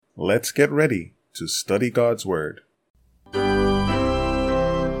Let's get ready to study God's Word.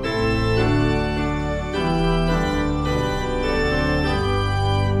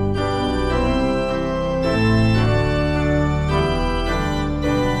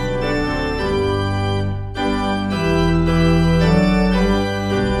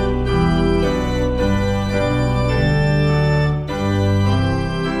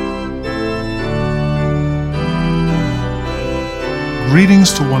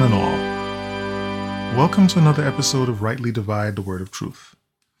 Greetings to one and all. Welcome to another episode of Rightly Divide the Word of Truth.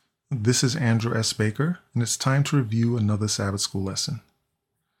 This is Andrew S. Baker, and it's time to review another Sabbath School lesson.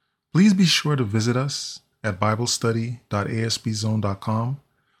 Please be sure to visit us at biblestudy.asbzone.com,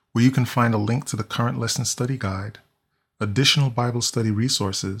 where you can find a link to the current lesson study guide, additional Bible study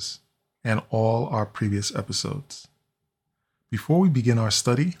resources, and all our previous episodes. Before we begin our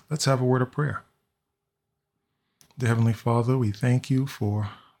study, let's have a word of prayer. Dear Heavenly Father, we thank you for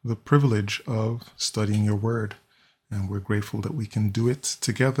the privilege of studying your word, and we're grateful that we can do it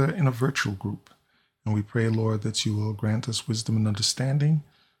together in a virtual group. And we pray, Lord, that you will grant us wisdom and understanding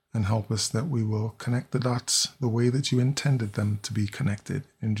and help us that we will connect the dots the way that you intended them to be connected.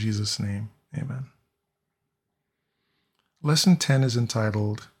 In Jesus' name, amen. Lesson 10 is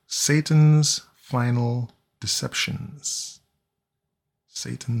entitled Satan's Final Deceptions.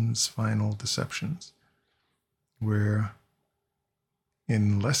 Satan's Final Deceptions. We're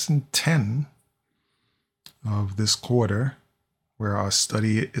in lesson 10 of this quarter, where our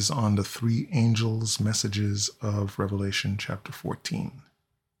study is on the three angels' messages of Revelation chapter 14.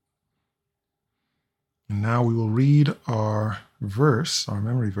 And now we will read our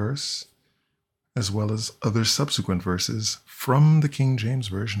memory verse, as well as other subsequent verses from the King James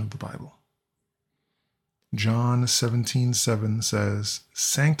Version of the Bible. John 17:7 says,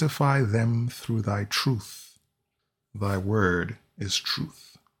 "Sanctify them through thy truth. Thy word is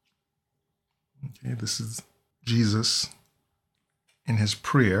truth." Okay, this is Jesus in his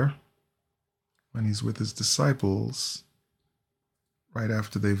prayer when he's with his disciples right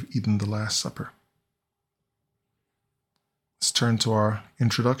after they've eaten the Last Supper. Let's turn to our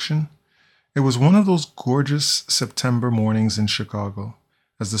introduction. It was one of those gorgeous September mornings in Chicago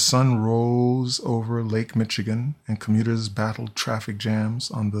as the sun rose over Lake Michigan and commuters battled traffic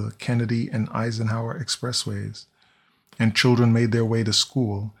jams on the Kennedy and Eisenhower expressways, and children made their way to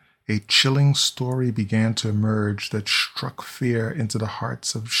school. A chilling story began to emerge that struck fear into the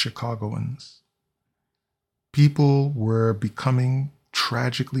hearts of Chicagoans. People were becoming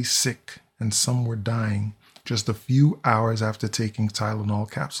tragically sick, and some were dying just a few hours after taking Tylenol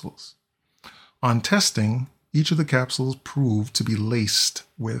capsules. On testing, each of the capsules proved to be laced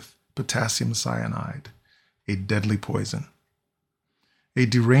with potassium cyanide, a deadly poison. A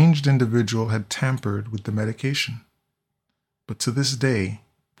deranged individual had tampered with the medication. But to this day,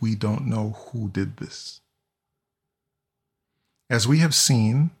 we don't know who did this. As we have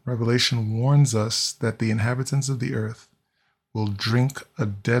seen, Revelation warns us that the inhabitants of the earth will drink a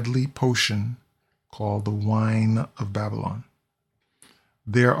deadly potion called the wine of Babylon.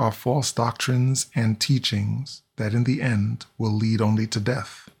 There are false doctrines and teachings that in the end will lead only to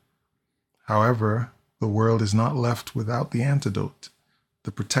death. However, the world is not left without the antidote,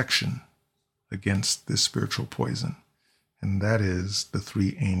 the protection against this spiritual poison. And that is the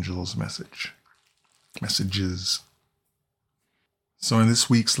three angels' messages. So in this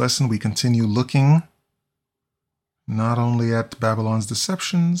week's lesson, we continue looking not only at Babylon's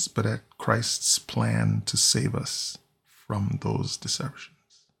deceptions, but at Christ's plan to save us from those deceptions.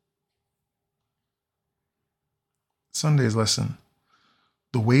 Sunday's lesson,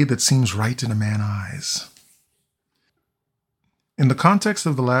 the way that seems right in a man's eyes. In the context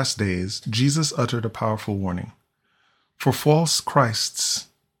of the last days, Jesus uttered a powerful warning. For false Christs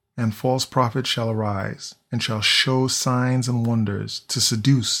and false prophets shall arise, and shall show signs and wonders to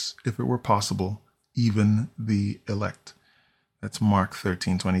seduce, if it were possible, even the elect. That's Mark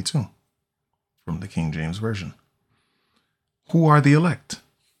 13:22 from the King James Version. Who are the elect?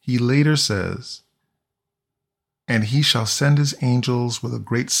 He later says, "And he shall send his angels with a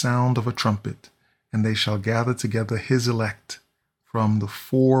great sound of a trumpet, and they shall gather together his elect from the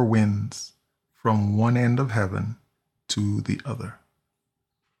four winds, from one end of heaven to the other."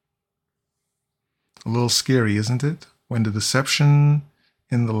 A little scary, isn't it? When the deception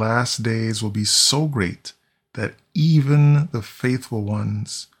in the last days will be so great that even the faithful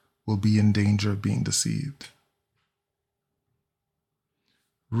ones will be in danger of being deceived.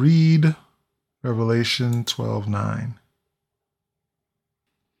 Read Revelation 12:9.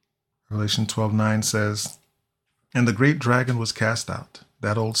 Revelation 12:9 says, "And the great dragon was cast out,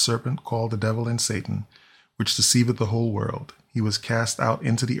 that old serpent called the devil and Satan, which deceiveth the whole world. he was cast out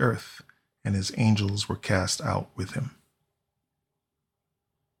into the earth, and his angels were cast out with him.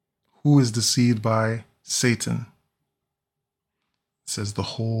 Who is deceived by Satan? It says the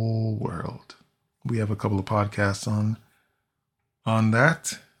whole world. We have a couple of podcasts on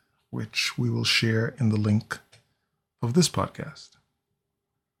that, which we will share in the link of this podcast.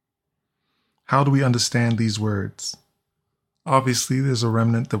 How do we understand these words? Obviously, there's a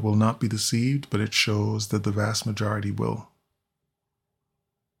remnant that will not be deceived, but it shows that the vast majority will.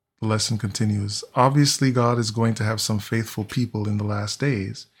 The lesson continues. Obviously, God is going to have some faithful people in the last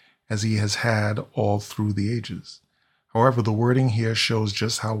days, as he has had all through the ages. However, the wording here shows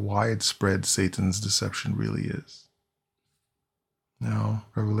just how widespread Satan's deception really is. Now,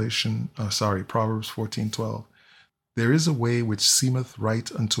 Proverbs 14:12. There is a way which seemeth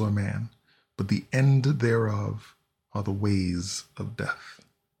right unto a man, but the end thereof are the ways of death.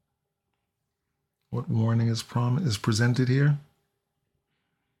 What warning is presented here?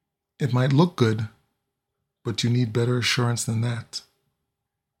 It might look good, but you need better assurance than that,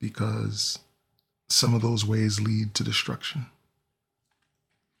 because some of those ways lead to destruction.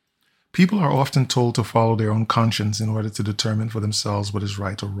 People are often told to follow their own conscience in order to determine for themselves what is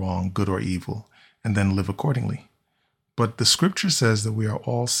right or wrong, good or evil, and then live accordingly. But the scripture says that we are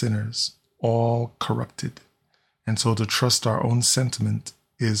all sinners, all corrupted. And so to trust our own sentiment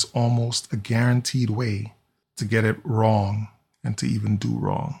is almost a guaranteed way to get it wrong and to even do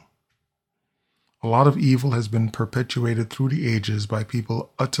wrong. A lot of evil has been perpetuated through the ages by people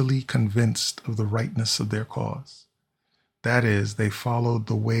utterly convinced of the rightness of their cause. That is, they followed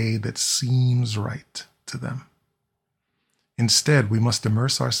the way that seems right to them. Instead, we must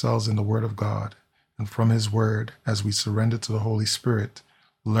immerse ourselves in the Word of God, and from His Word, as we surrender to the Holy Spirit,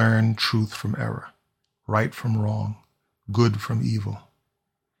 learn truth from error, right from wrong, good from evil.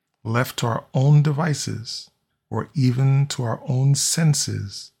 Left to our own devices, or even to our own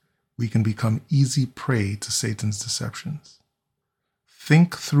senses, we can become easy prey to Satan's deceptions.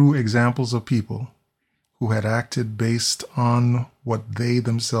 Think through examples of people who had acted based on what they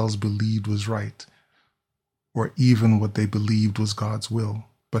themselves believed was right, or even what they believed was God's will,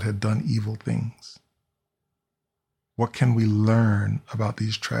 but had done evil things. What can we learn about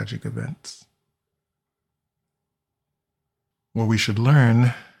these tragic events? What we should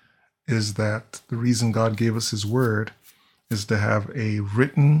learn is that the reason God gave us His Word is to have a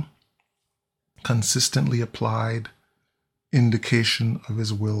written, consistently applied indication of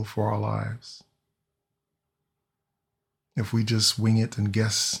His will for our lives. If we just wing it and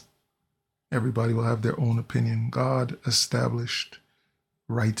guess, everybody will have their own opinion. God established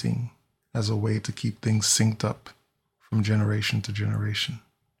writing as a way to keep things synced up from generation to generation.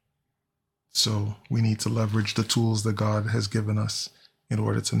 So we need to leverage the tools that God has given us in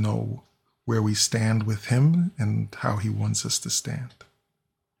order to know where we stand with Him and how He wants us to stand.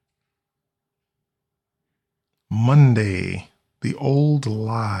 Monday, the old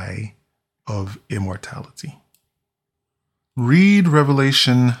lie of immortality. Read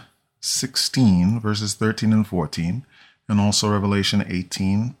Revelation 16, verses 13 and 14, and also Revelation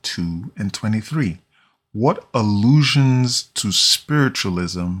 18, 2 and 23. What allusions to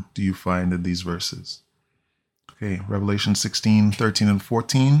spiritualism do you find in these verses? Okay, Revelation 16, 13 and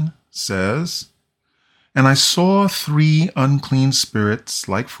 14 says, And I saw 3 unclean spirits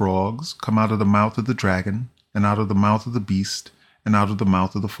like frogs come out of the mouth of the dragon, and out of the mouth of the beast, and out of the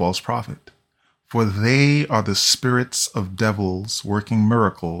mouth of the false prophet. For they are the spirits of devils working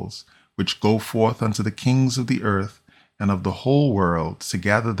miracles, which go forth unto the kings of the earth and of the whole world to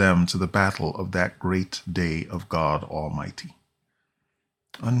gather them to the battle of that great day of God Almighty.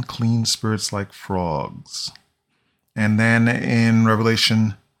 Unclean spirits like frogs. And then in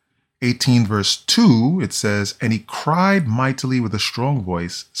Revelation 18, verse 2, it says, And he cried mightily with a strong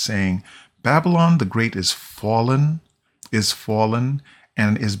voice, saying, Babylon the great is fallen,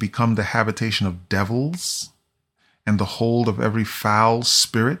 and is become the habitation of devils, and the hold of every foul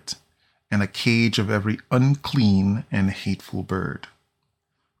spirit, and a cage of every unclean and hateful bird.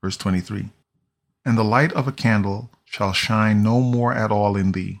 Verse 23, And the light of a candle shall shine no more at all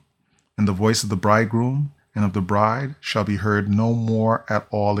in thee, and the voice of the bridegroom and of the bride shall be heard no more at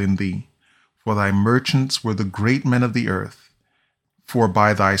all in thee. For thy merchants were the great men of the earth, for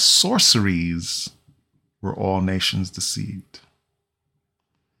by thy sorceries were all nations deceived.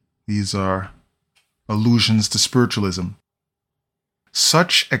 These are allusions to spiritualism.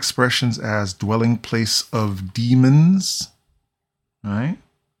 Such expressions as dwelling place of demons, right?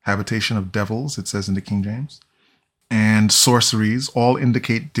 Habitation of devils, it says in the King James, and sorceries all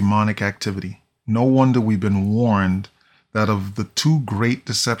indicate demonic activity. No wonder we've been warned that of the 2 great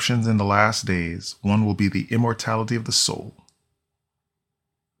deceptions in the last days, one will be the immortality of the soul,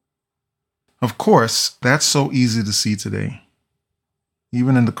 Of course, that's so easy to see today.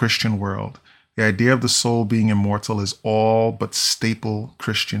 Even in the Christian world, the idea of the soul being immortal is all but staple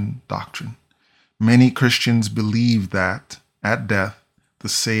Christian doctrine. Many Christians believe that at death, the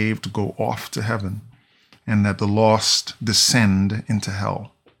saved go off to heaven and that the lost descend into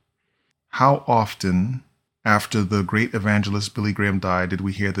hell. How often, after the great evangelist Billy Graham died, did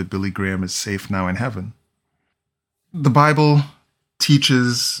we hear that Billy Graham is safe now in heaven? The Bible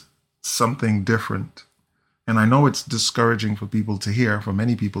teaches something different. And I know it's discouraging for people to hear, for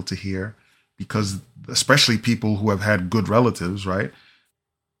many people to hear, because especially people who have had good relatives, right?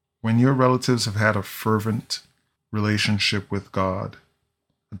 When your relatives have had a fervent relationship with God,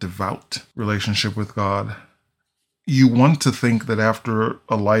 a devout relationship with God, you want to think that after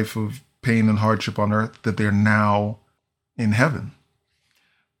a life of pain and hardship on earth, that they're now in heaven.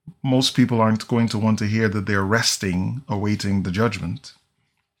 Most people aren't going to want to hear that they're resting, awaiting the judgment,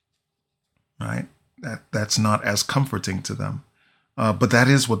 right? That's not as comforting to them. But that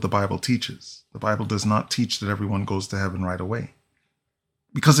is what the Bible teaches. The Bible does not teach that everyone goes to heaven right away.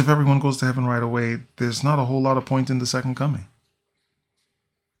 Because if everyone goes to heaven right away, there's not a whole lot of point in the second coming.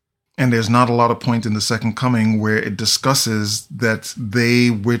 And there's not a lot of point in the second coming where it discusses that they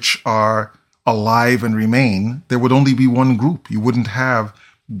which are alive and remain, there would only be one group. You wouldn't have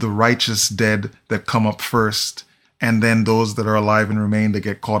the righteous dead that come up first, and then those that are alive and remain that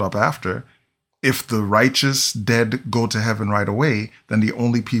get caught up after. If the righteous dead go to heaven right away, then the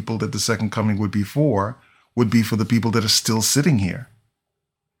only people that the second coming would be for the people that are still sitting here,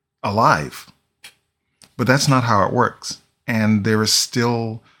 alive. But that's not how it works. And there is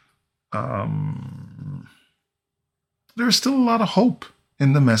still a lot of hope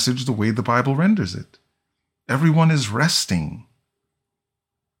in the message the way the Bible renders it. Everyone is resting.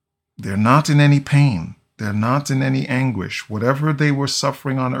 They're not in any pain. They're not in any anguish. Whatever they were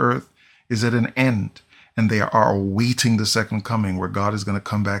suffering on earth is at an end, and they are awaiting the second coming where God is going to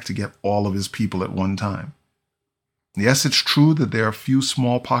come back to get all of his people at one time. Yes, it's true that there are a few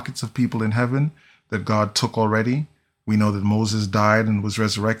small pockets of people in heaven that God took already. We know that Moses died and was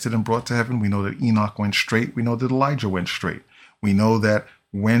resurrected and brought to heaven. We know that Enoch went straight. We know that Elijah went straight. We know that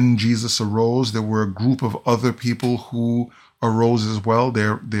when Jesus arose, there were a group of other people who arose as well.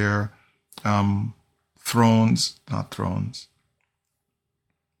 Their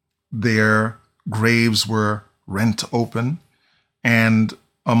their graves were rent open, and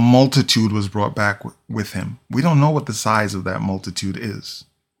a multitude was brought back with him. We don't know what the size of that multitude is.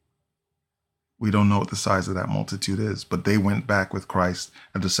 But they went back with Christ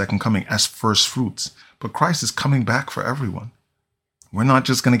at the second coming as first fruits. But Christ is coming back for everyone. We're not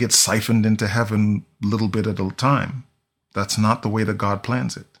just going to get siphoned into heaven a little bit at a time. That's not the way that God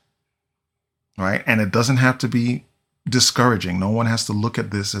plans it. Right? And it doesn't have to be discouraging. No one has to look at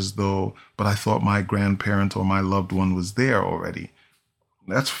this as though, but I thought my grandparent or my loved one was there already.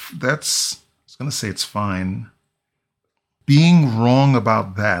 I was going to say it's fine. Being wrong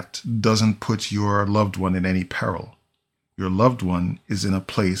about that doesn't put your loved one in any peril. Your loved one is in a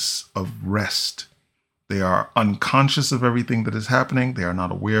place of rest. They are unconscious of everything that is happening. They are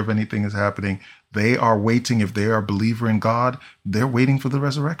not aware of anything is happening. They are waiting. If they are a believer in God, they're waiting for the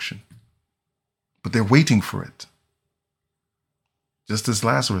resurrection. But they're waiting for it. Just as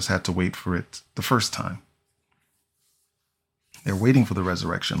Lazarus had to wait for it the first time. They're waiting for the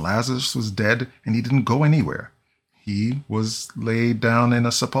resurrection. Lazarus was dead and he didn't go anywhere. He was laid down in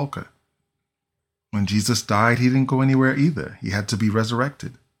a sepulcher. When Jesus died, he didn't go anywhere either. He had to be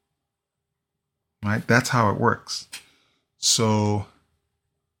resurrected. Right? That's how it works. So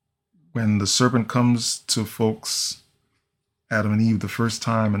when the serpent comes to folks, Adam and Eve, the first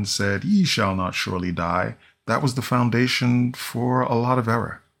time and said, "Ye shall not surely die," that was the foundation for a lot of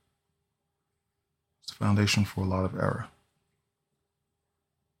error. It's the foundation for a lot of error.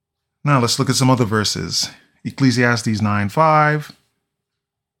 Now let's look at some other verses. Ecclesiastes 9:5.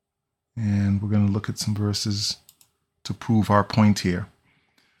 And we're going to look at some verses to prove our point here.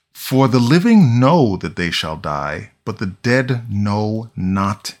 For the living know that they shall die, but the dead know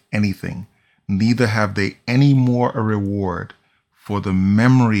not anything, neither have they any more a reward, for the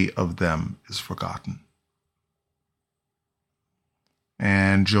memory of them is forgotten.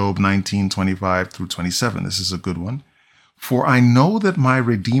 And Job 19:25 through 27. This is a good one. For I know that my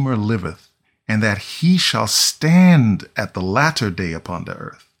Redeemer liveth, and that he shall stand at the latter day upon the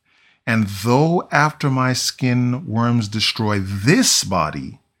earth. And though after my skin worms destroy this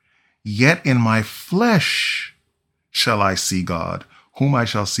body, yet in my flesh shall I see God, whom I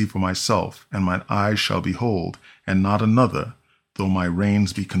shall see for myself, and mine eyes shall behold, and not another, though my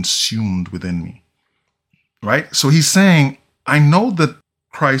reins be consumed within me. Right? So he's saying, I know that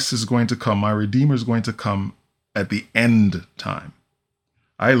Christ is going to come. My Redeemer is going to come at the end time.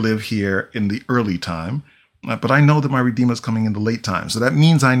 I live here in the early time, but I know that my Redeemer is coming in the late time. So that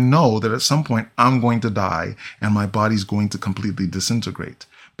means I know that at some point I'm going to die and my body's going to completely disintegrate.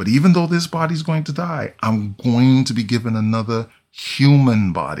 But even though this body's going to die, I'm going to be given another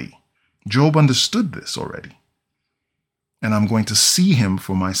human body. Job understood this already. And I'm going to see him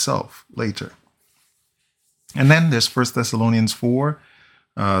for myself later. And then there's 1 Thessalonians 4,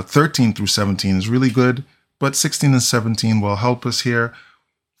 13 through 17 is really good, but 16 and 17 will help us here.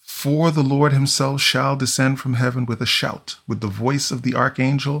 For the Lord himself shall descend from heaven with a shout, with the voice of the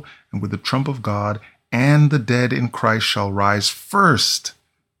archangel, and with the trump of God, and the dead in Christ shall rise first.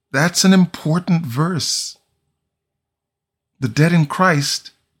 That's an important verse. The dead in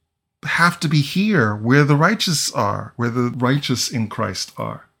Christ have to be here where the righteous are, where the righteous in Christ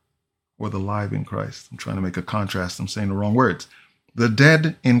are, or the live in Christ. I'm trying to make a contrast. I'm saying the wrong words. The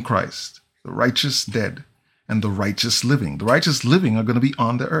dead in Christ, the righteous dead, and the righteous living. The righteous living are going to be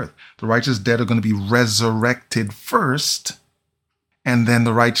on the earth. The righteous dead are going to be resurrected first, and then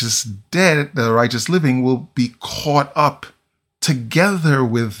the righteous dead, the righteous living will be caught up together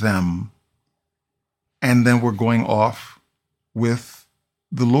with them. And then we're going off with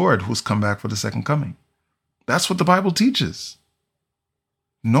the Lord who's come back for the second coming. That's what the Bible teaches.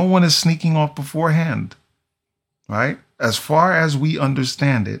 No one is sneaking off beforehand, right? As far as we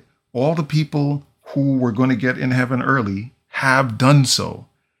understand it, all the people who were going to get in heaven early have done so.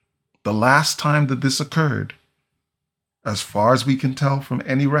 The last time that this occurred, as far as we can tell from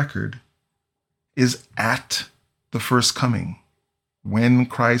any record, is at the first coming. When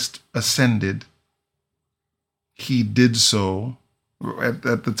Christ ascended, he did so at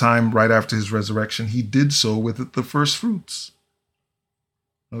the time right after his resurrection. He did so with the first fruits.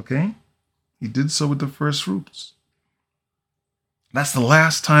 Okay? He did so with the first fruits. That's the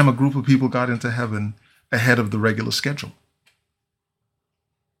last time a group of people got into heaven ahead of the regular schedule.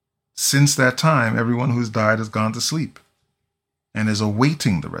 Since that time, everyone who's died has gone to sleep and is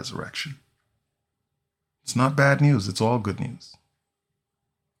awaiting the resurrection. It's not bad news. It's all good news.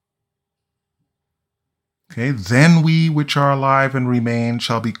 Okay, then we which are alive and remain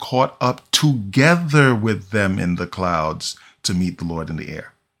shall be caught up together with them in the clouds to meet the Lord in the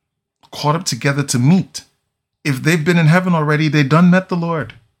air. Caught up together to meet. If they've been in heaven already, they done met the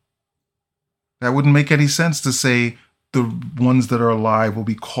Lord. That wouldn't make any sense to say the ones that are alive will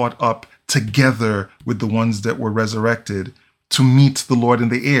be caught up together with the ones that were resurrected to meet the Lord in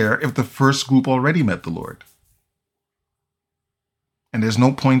the air if the first group already met the Lord. And there's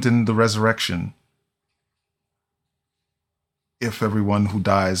no point in the resurrection if everyone who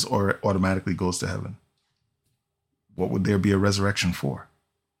dies or automatically goes to heaven. What would there be a resurrection for?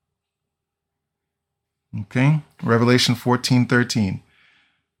 Okay, Revelation 14:13.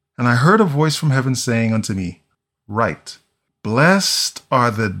 And I heard a voice from heaven saying unto me, Write, blessed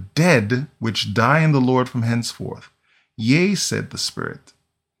are the dead which die in the Lord from henceforth. Yea, said the Spirit,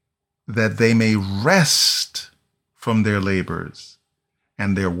 that they may rest from their labors,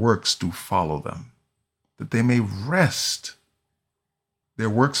 and their works do follow them. That they may rest. Their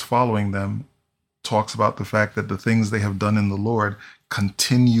works following them talks about the fact that the things they have done in the Lord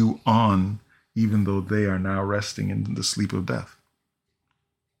continue on, even though they are now resting in the sleep of death.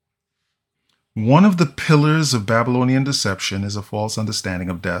 One of the pillars of Babylonian deception is a false understanding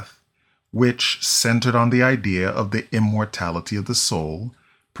of death, which, centered on the idea of the immortality of the soul,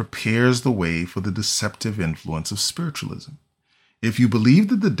 prepares the way for the deceptive influence of spiritualism. If you believe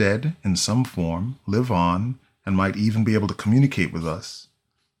that the dead, in some form, live on and might even be able to communicate with us,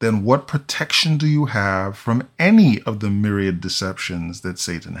 then what protection do you have from any of the myriad deceptions that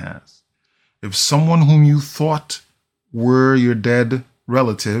Satan has? If someone whom you thought were your dead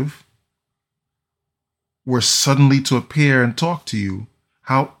relative were suddenly to appear and talk to you,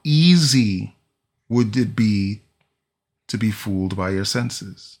 how easy would it be to be fooled by your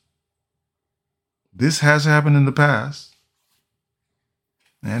senses? This has happened in the past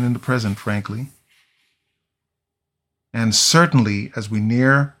and in the present, frankly. And certainly, as we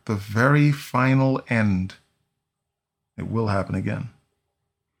near the very final end, it will happen again.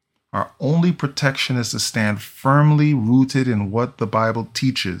 Our only protection is to stand firmly rooted in what the Bible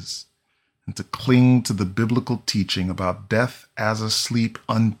teaches and to cling to the biblical teaching about death as a sleep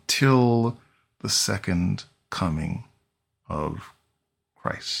until the second coming of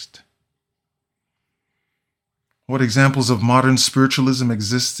Christ. What examples of modern spiritualism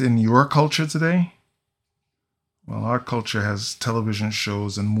exist in your culture today? Well, our culture has television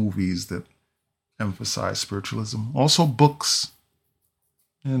shows and movies that emphasize spiritualism. Also books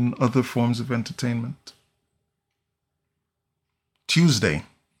and other forms of entertainment. Tuesday,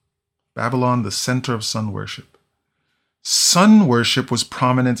 Babylon, the center of sun worship. Sun worship was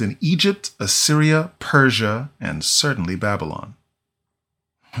prominent in Egypt, Assyria, Persia, and certainly Babylon.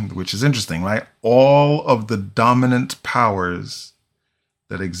 Which is interesting, right? All of the dominant powers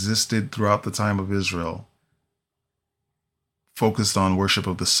that existed throughout the time of Israel focused on worship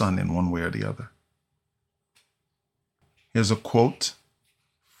of the sun in one way or the other. Here's a quote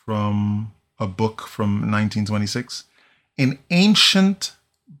from a book from 1926. In ancient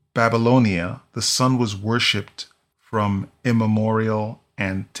Babylonia, the sun was worshipped from immemorial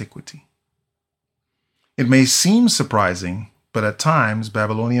antiquity. It may seem surprising, but at times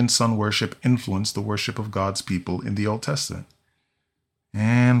Babylonian sun worship influenced the worship of God's people in the Old Testament.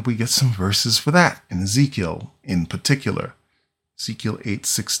 And we get some verses for that in Ezekiel in particular. Ezekiel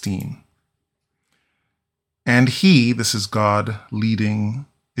 8:16. And he, this is God leading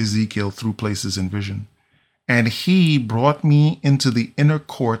Ezekiel through places in vision, and he brought me into the inner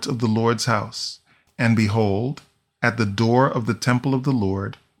court of the Lord's house, and behold, at the door of the temple of the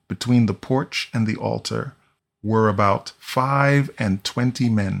Lord, between the porch and the altar, were about 25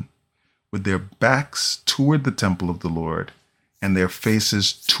 men, with their backs toward the temple of the Lord, and their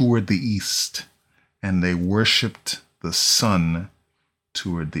faces toward the east, and they worshipped the sun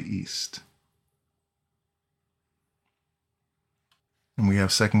toward the east. And we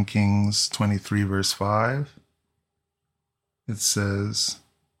have 2 Kings 23, verse 5. It says,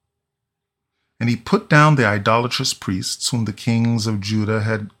 and he put down the idolatrous priests whom the kings of Judah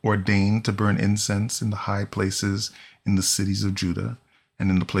had ordained to burn incense in the high places in the cities of Judah and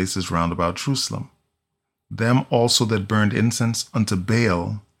in the places round about Jerusalem. Them also that burned incense unto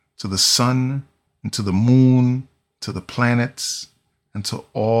Baal, to the sun, and to the moon, to the planets, and to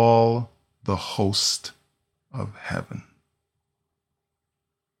all the host of heaven.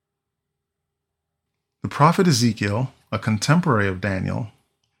 The prophet Ezekiel, a contemporary of Daniel,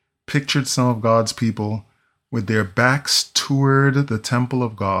 pictured some of God's people with their backs toward the temple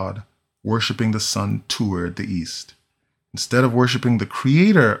of God, worshiping the sun toward the east. Instead of worshiping the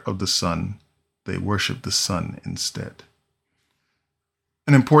creator of the sun, they worshiped the sun instead.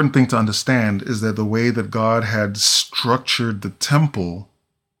 An important thing to understand is that the way that God had structured the temple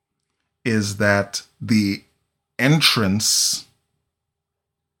is that the entrance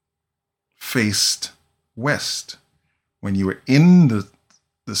faced west. When you were in the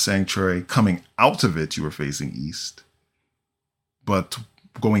sanctuary, coming out of it, you were facing east. But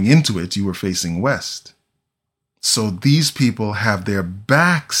going into it, you were facing west. So these people have their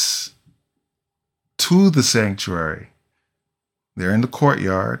backs to the sanctuary. They're in the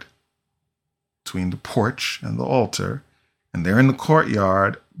courtyard between the porch and the altar, and they're in the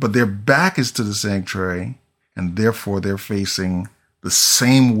courtyard, but their back is to the sanctuary, and therefore they're facing the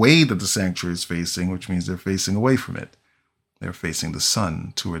same way that the sanctuary is facing, which means they're facing away from it. They're facing the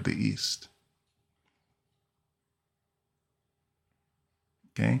sun toward the east.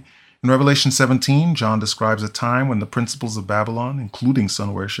 Okay. In Revelation 17, John describes a time when the principles of Babylon, including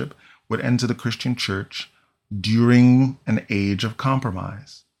sun worship, would enter the Christian church during an age of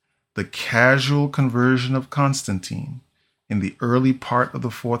compromise. The casual conversion of Constantine in the early part of the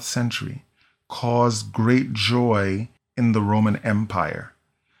 4th century caused great joy in the Roman Empire.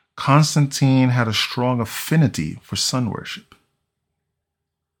 Constantine had a strong affinity for sun worship.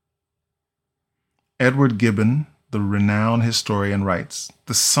 Edward Gibbon, the renowned historian, writes,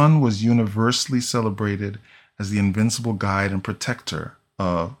 the sun was universally celebrated as the invincible guide and protector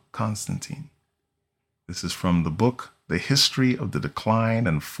of Constantine. This is from the book, The History of the Decline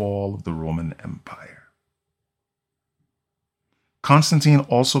and Fall of the Roman Empire. Constantine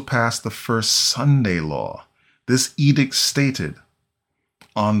also passed the first Sunday law. This edict stated,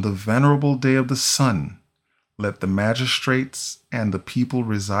 on the venerable day of the sun, let the magistrates and the people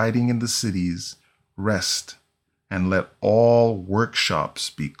residing in the cities rest, and let all workshops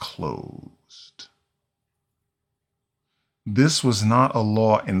be closed. This was not a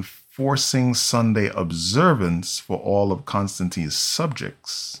law enforcing Sunday observance for all of Constantine's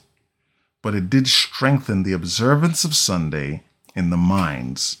subjects, but it did strengthen the observance of Sunday in the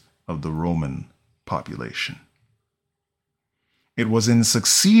minds of the Roman population. It was in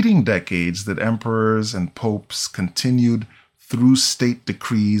succeeding decades that emperors and popes continued through state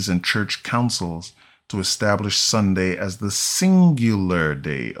decrees and church councils to establish Sunday as the singular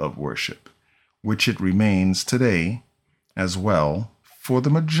day of worship, which it remains today as well for the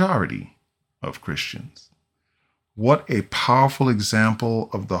majority of Christians. What a powerful example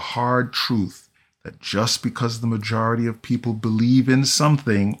of the hard truth that just because the majority of people believe in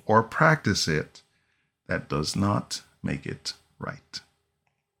something or practice it, that does not make it right.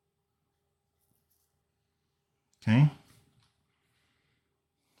 Okay?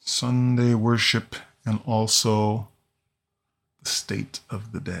 Sunday worship and also the state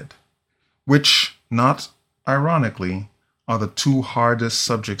of the dead, which, not ironically, are the two hardest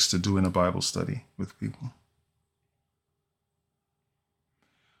subjects to do in a Bible study with people.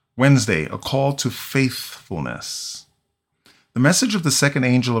 Wednesday, a call to faithfulness. The message of the second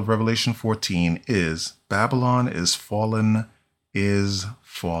angel of Revelation 14 is Babylon is fallen, is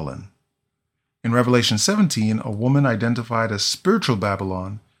fallen. In Revelation 17, a woman identified as spiritual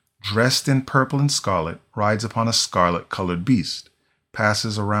Babylon, dressed in purple and scarlet, rides upon a scarlet-colored beast,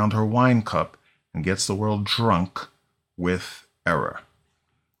 passes around her wine cup, and gets the world drunk with error.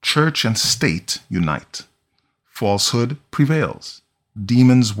 Church and state unite. Falsehood prevails.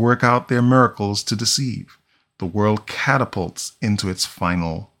 Demons work out their miracles to deceive. The world catapults into its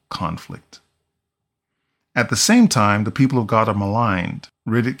final conflict. At the same time, the people of God are maligned,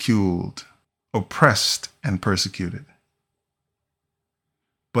 ridiculed, oppressed, and persecuted.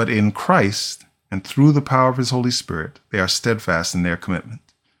 But in Christ, and through the power of his Holy Spirit, they are steadfast in their commitment.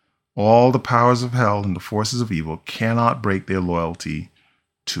 All the powers of hell and the forces of evil cannot break their loyalty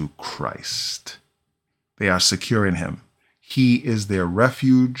to Christ. They are secure in him. He is their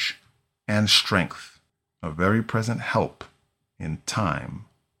refuge and strength, a very present help in time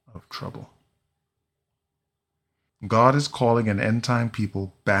of trouble. God is calling an end-time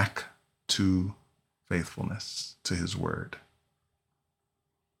people back to faithfulness, to his word.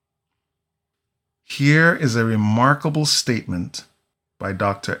 Here is a remarkable statement by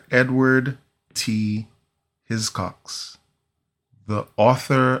Dr. Edward T. Hiscox, the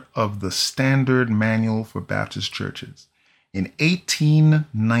author of the Standard Manual for Baptist Churches. In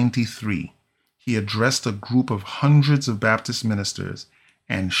 1893, he addressed a group of hundreds of Baptist ministers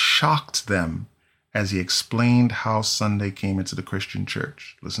and shocked them as he explained how Sunday came into the Christian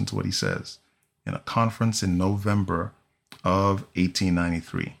church. Listen to what he says in a conference in November of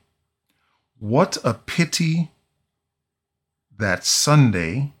 1893. What a pity that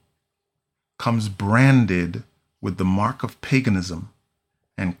Sunday comes branded with the mark of paganism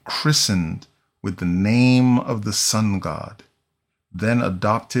and christened with the name of the sun god, then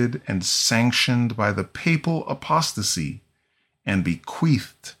adopted and sanctioned by the papal apostasy and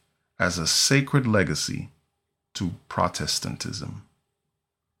bequeathed as a sacred legacy to Protestantism.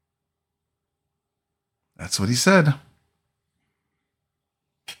 That's what he said.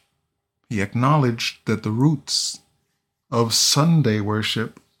 He acknowledged that the roots of Sunday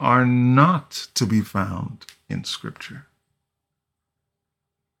worship are not to be found in Scripture.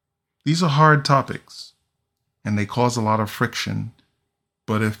 These are hard topics, and they cause a lot of friction,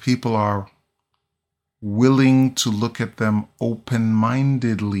 but if people are willing to look at them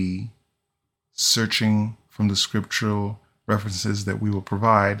open-mindedly, searching from the scriptural references that we will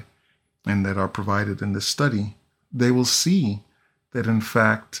provide and that are provided in this study, they will see that, in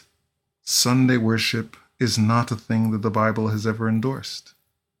fact, Sunday worship is not a thing that the Bible has ever endorsed.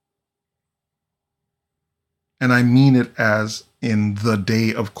 And I mean it as in the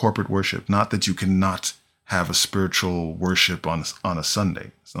day of corporate worship, not that you cannot have a spiritual worship on a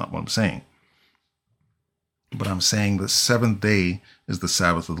Sunday. That's not what I'm saying. But I'm saying the seventh day is the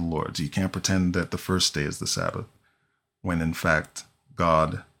Sabbath of the Lord. So you can't pretend that the first day is the Sabbath, when in fact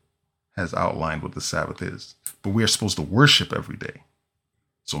God has outlined what the Sabbath is. But we are supposed to worship every day.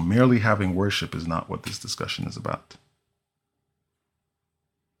 So merely having worship is not what this discussion is about.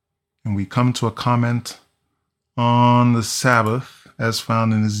 And we come to a comment on the Sabbath as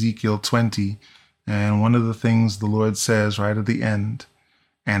found in Ezekiel 20. And one of the things the Lord says right at the end,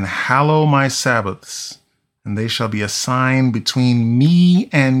 "And hallow my Sabbaths, and they shall be a sign between me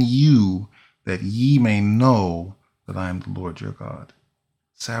and you, that ye may know that I am the Lord your God."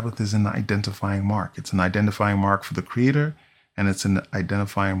 Sabbath is an identifying mark. It's an identifying mark for the Creator, and it's an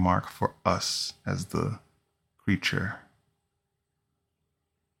identifying mark for us as the creature.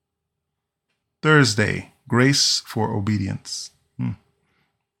 Thursday, grace for obedience.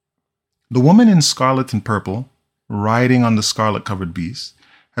 The woman in scarlet and purple, riding on the scarlet-covered beast,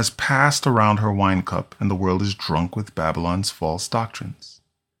 has passed around her wine cup, and the world is drunk with Babylon's false doctrines.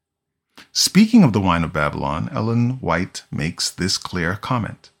 Speaking of the wine of Babylon, Ellen White makes this clear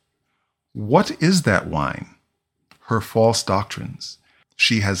comment. What is that wine? Her false doctrines.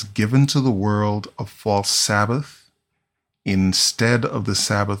 She has given to the world a false Sabbath instead of the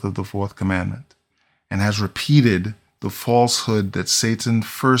Sabbath of the fourth commandment, and has repeated the falsehood that Satan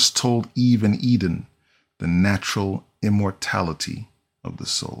first told Eve in Eden, the natural immortality of the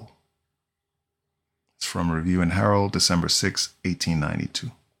soul. It's from Review and Herald, December 6,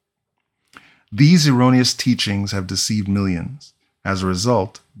 1892. These erroneous teachings have deceived millions. As a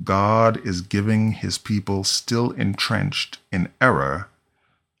result, God is giving his people still entrenched in error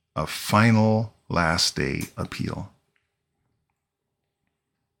a final last day appeal.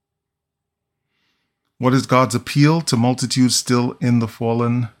 What is God's appeal to multitudes still in the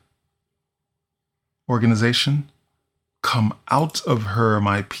fallen organization? Come out of her,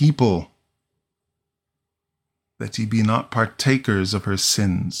 my people, that ye be not partakers of her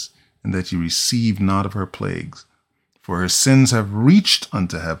sins, and that ye receive not of her plagues. For her sins have reached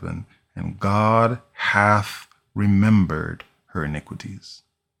unto heaven, and God hath remembered her iniquities.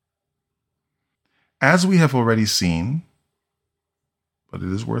 As we have already seen, but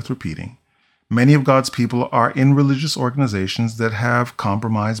it is worth repeating, many of God's people are in religious organizations that have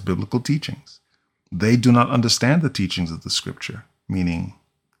compromised biblical teachings. They do not understand the teachings of the Scripture, meaning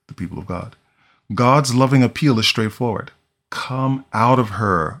the people of God. God's loving appeal is straightforward. Come out of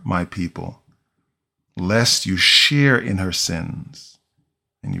her, my people, lest you share in her sins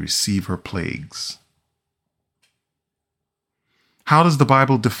and you receive her plagues. How does the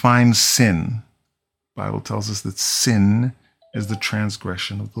Bible define sin? The Bible tells us that sin is the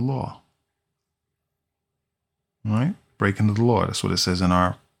transgression of the law. All right? Breaking the law. That's what it says in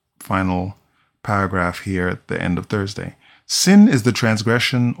our final paragraph here at the end of Thursday. Sin is the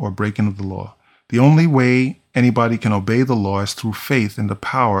transgression or breaking of the law. The only way anybody can obey the law is through faith in the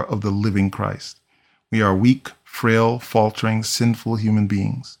power of the living Christ. We are weak, frail, faltering, sinful human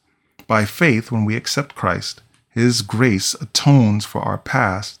beings. By faith, when we accept Christ, His grace atones for our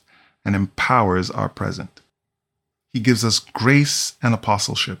past and empowers our present. He gives us grace and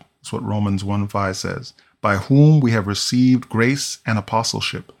apostleship. That's what Romans 1:5 says. By whom we have received grace and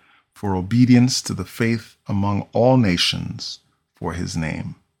apostleship for obedience to the faith among all nations for His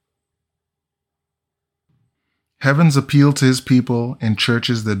name. Heaven's appeal to His people in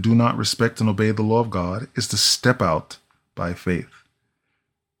churches that do not respect and obey the law of God is to step out by faith.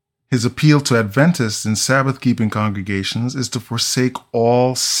 His appeal to Adventists in Sabbath-keeping congregations is to forsake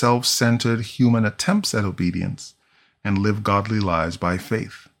all self-centered human attempts at obedience and live godly lives by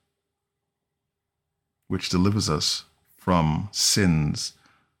faith, which delivers us from sin's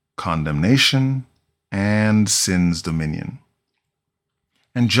condemnation and sin's dominion.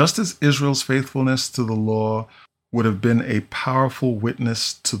 And just as Israel's faithfulness to the law would have been a powerful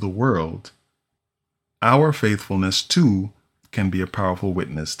witness to the world, our faithfulness too can be a powerful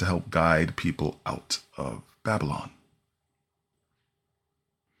witness to help guide people out of Babylon.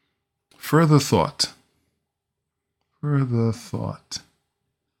 Further thought. There's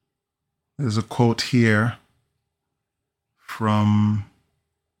a quote here from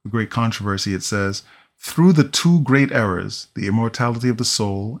The Great Controversy. It says, "Through the two great errors, the immortality of the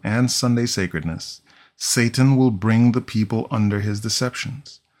soul and Sunday sacredness, Satan will bring the people under his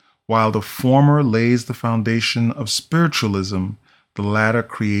deceptions. While the former lays the foundation of spiritualism, the latter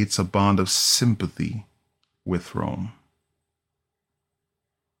creates a bond of sympathy with Rome."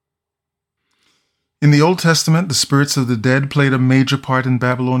 In the Old Testament, the spirits of the dead played a major part in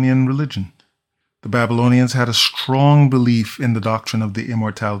Babylonian religion. The Babylonians had a strong belief in the doctrine of the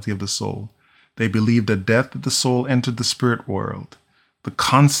immortality of the soul. They believed at death that the soul entered the spirit world. The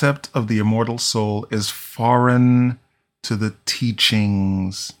concept of the immortal soul is foreign to the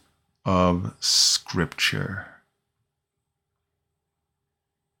teachings of Scripture.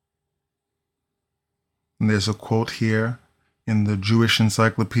 And there's a quote here in the Jewish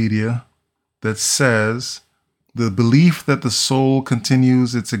Encyclopedia that says, "The belief that the soul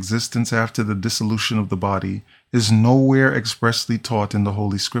continues its existence after the dissolution of the body is nowhere expressly taught in the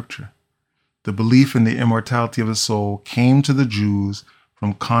Holy Scripture. The belief in the immortality of the soul came to the Jews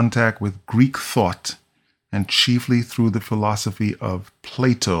from contact with Greek thought and chiefly through the philosophy of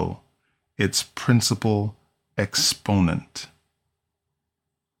Plato, its principal exponent."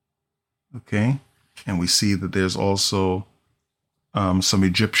 Okay? And we see that there's also some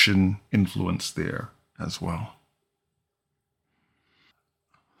Egyptian influence there as well.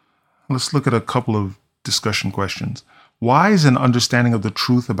 Let's look at a couple of discussion questions. Why is an understanding of the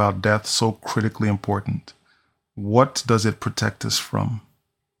truth about death so critically important? What does it protect us from?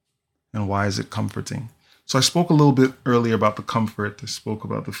 And why is it comforting? So I spoke a little bit earlier about the comfort. I spoke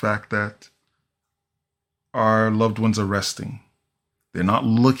about the fact that our loved ones are resting. They're not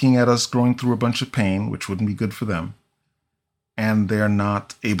looking at us going through a bunch of pain, which wouldn't be good for them. And they're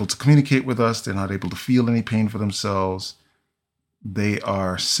not able to communicate with us. They're not able to feel any pain for themselves. They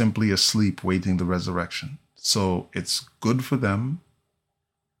are simply asleep waiting the resurrection. So it's good for them.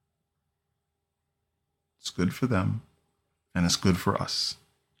 It's good for them. And it's good for us.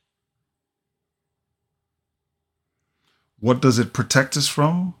 What does it protect us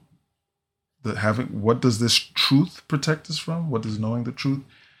from? What does this truth protect us from? What does knowing the truth?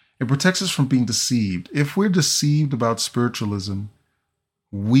 It protects us from being deceived. If we're deceived about spiritualism,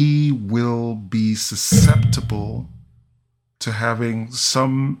 we will be susceptible to having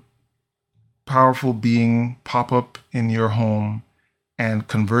some powerful being pop up in your home and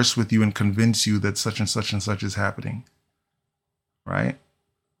converse with you and convince you that such and such and such is happening, right?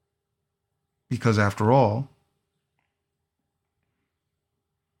 Because after all,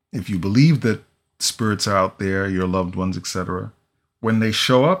 if you believe that spirits are out there, your loved ones, etc., when they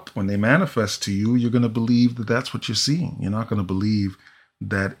show up, when they manifest to you, you're going to believe that that's what you're seeing. You're not going to believe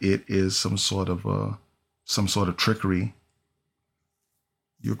that it is some sort of trickery.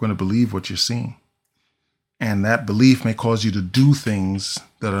 You're going to believe what you're seeing. And that belief may cause you to do things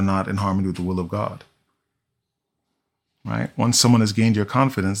that are not in harmony with the will of God. Right? Once someone has gained your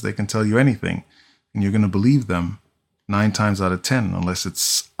confidence, they can tell you anything, and you're going to believe them 9 times out of 10, unless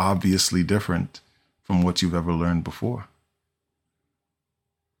it's obviously different from what you've ever learned before.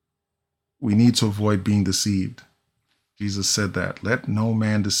 We need to avoid being deceived. Jesus said that. Let no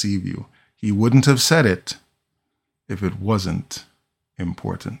man deceive you. He wouldn't have said it if it wasn't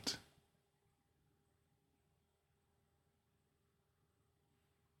important.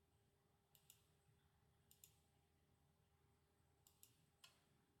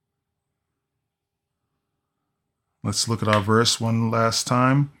 Let's look at our verse one last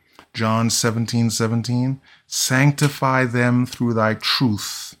time. John 17:17. Sanctify them through thy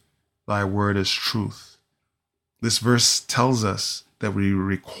truth. Thy word is truth. This verse tells us that we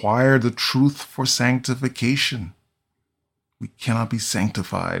require the truth for sanctification. We cannot be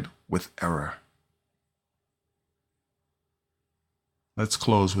sanctified with error. Let's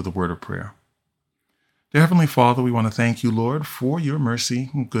close with a word of prayer. Dear Heavenly Father, we want to thank you, Lord, for your mercy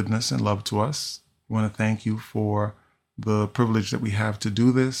and goodness and love to us. We want to thank you for the privilege that we have to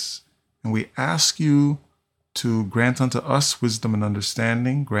do this. And we ask you to grant unto us wisdom and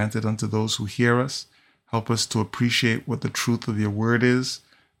understanding, grant it unto those who hear us. Help us to appreciate what the truth of your word is,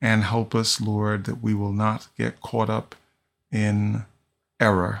 and help us, Lord, that we will not get caught up in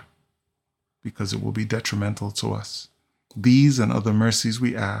error, because it will be detrimental to us. These and other mercies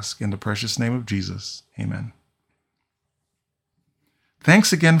we ask in the precious name of Jesus. Amen.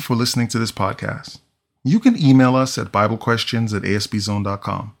 Thanks again for listening to this podcast. You can email us at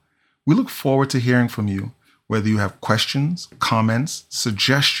biblequestions@asbzone.com. We look forward to hearing from you, whether you have questions, comments,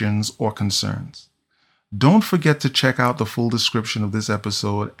 suggestions, or concerns. Don't forget to check out the full description of this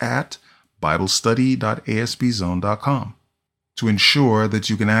episode at biblestudy.asbzone.com to ensure that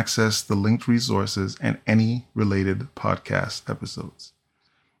you can access the linked resources and any related podcast episodes.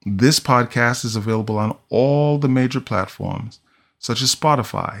 This podcast is available on all the major platforms, such as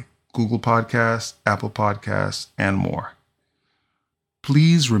Spotify, Google Podcasts, Apple Podcasts, and more.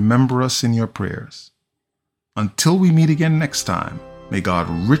 Please remember us in your prayers. Until we meet again next time, may God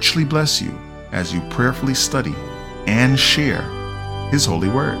richly bless you as you prayerfully study and share His holy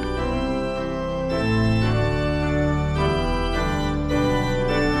word.